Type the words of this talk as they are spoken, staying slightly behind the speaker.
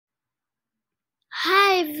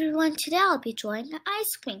Hi everyone, today I'll be drawing the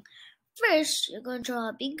ice cream. First, you're going to draw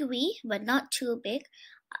a big V, but not too big,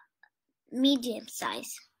 medium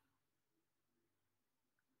size.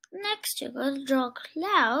 Next, you're going to draw a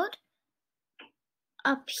cloud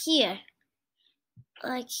up here.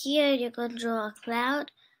 Like here, you're going to draw a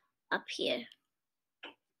cloud up here.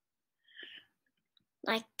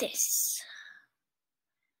 Like this.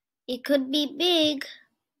 It could be big.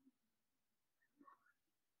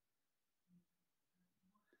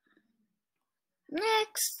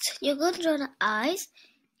 Next, you're going to draw the eyes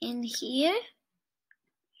in here.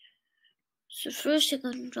 So first you're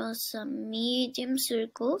going to draw some medium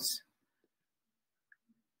circles.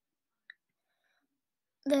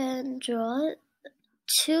 Then draw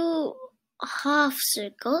 2 half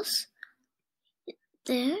circles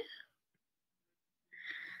there.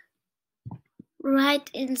 Right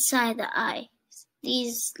inside the eye.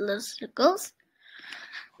 These little circles.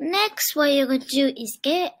 Next, what you're going to do is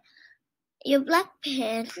get your black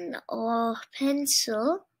pen or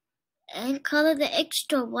pencil and color the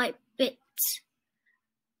extra white bits.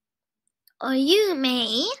 Or you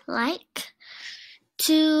may like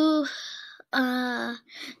to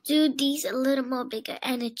do these a little more bigger,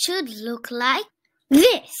 and it should look like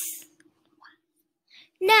this.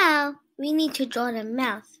 Now we need to draw the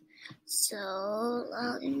mouth. So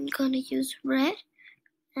I'm going to use red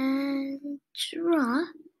and draw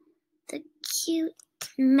the cute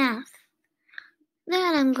mouth.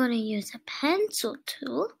 Then I'm going to use a pencil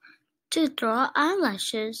tool to draw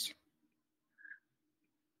eyelashes.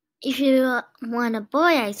 If you want a boy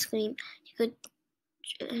ice cream,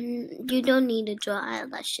 you don't need to draw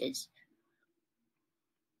eyelashes.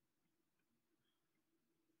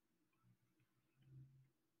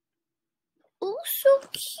 Oh, so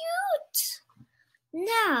cute!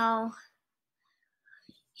 Now,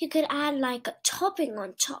 you could add like a topping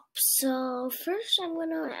on top. So first I'm going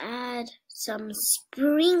to add some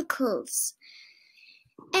sprinkles.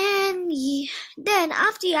 And then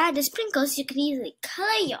after you add the sprinkles, you can easily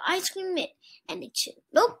color your ice cream in. And it should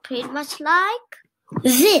look pretty much like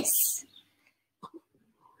this.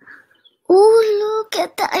 Oh, look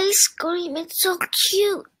at the ice cream. It's so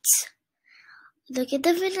cute. Look at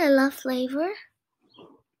the vanilla flavor.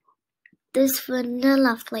 This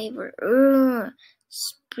vanilla flavor.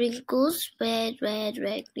 Sprinkles, red, red,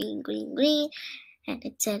 red, green, green, green. And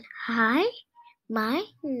it said, hi, my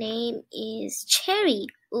name is Cherry.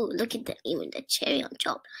 Oh, look at even the cherry on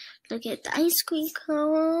top. Look at the ice cream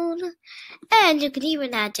cone. And you can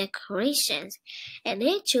even add decorations. And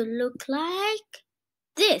it should look like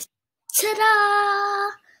this.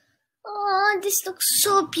 Ta-da! Oh, this looks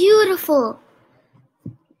so beautiful.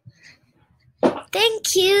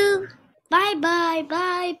 Thank you. Bye, bye,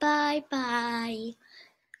 bye, bye, bye.